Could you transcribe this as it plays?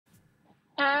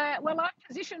Well, I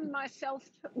positioned myself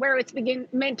where it's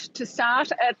meant to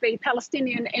start, at the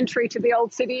Palestinian entry to the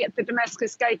Old City at the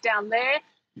Damascus Gate down there.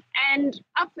 And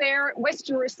up there, West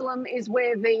Jerusalem is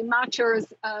where the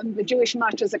marchers, the Jewish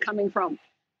marchers, are coming from.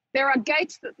 There are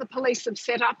gates that the police have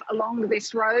set up along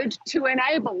this road to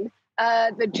enable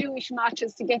the Jewish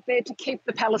marchers to get there, to keep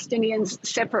the Palestinians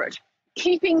separate.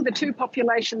 Keeping the two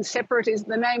populations separate is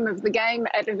the name of the game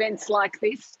at events like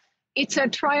this. It's a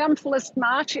triumphalist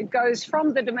march. It goes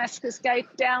from the Damascus Gate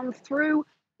down through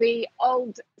the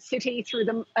Old City, through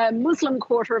the Muslim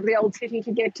quarter of the Old City,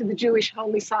 to get to the Jewish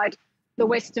holy site, the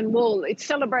Western Wall. It's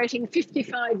celebrating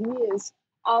 55 years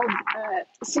of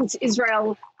since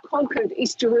Israel conquered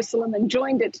East Jerusalem and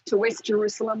joined it to West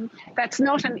Jerusalem. That's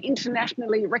not an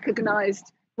internationally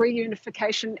recognized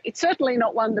reunification. It's certainly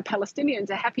not one the Palestinians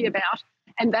are happy about,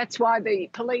 and that's why the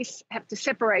police have to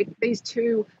separate these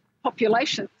two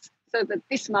populations so that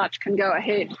this march can go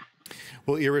ahead.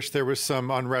 Well, Irish, there was some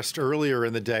unrest earlier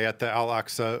in the day at the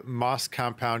Al-Aqsa Mosque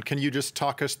compound. Can you just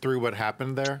talk us through what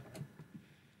happened there?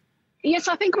 Yes,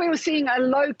 I think we were seeing a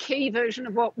low-key version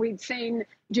of what we'd seen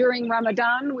during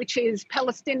Ramadan, which is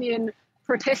Palestinian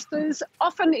protesters,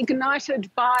 often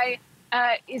ignited by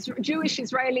Jewish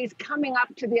Israelis coming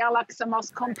up to the Al-Aqsa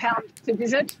Mosque compound to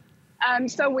visit.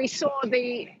 So we saw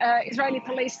the Israeli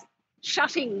police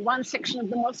shutting one section of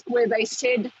the mosque where they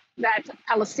said that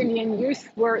Palestinian youth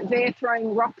were there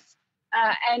throwing rocks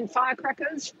and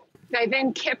firecrackers. They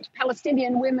then kept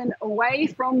Palestinian women away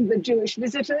from the Jewish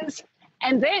visitors.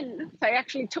 And then they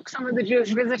actually took some of the Jewish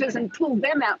visitors and pulled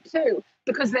them out too,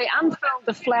 because they unfurled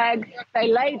the flag,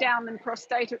 they lay down and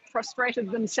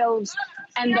prostrated themselves,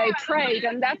 and they prayed.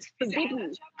 And that's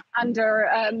forbidden under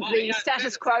the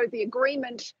status quo, the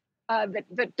agreement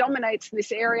that dominates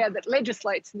this area, that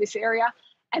legislates this area.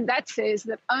 And that says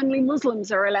that only Muslims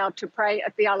are allowed to pray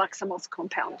at the Al-Aqsa Mosque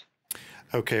compound.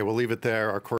 Okay, we'll leave it there. Our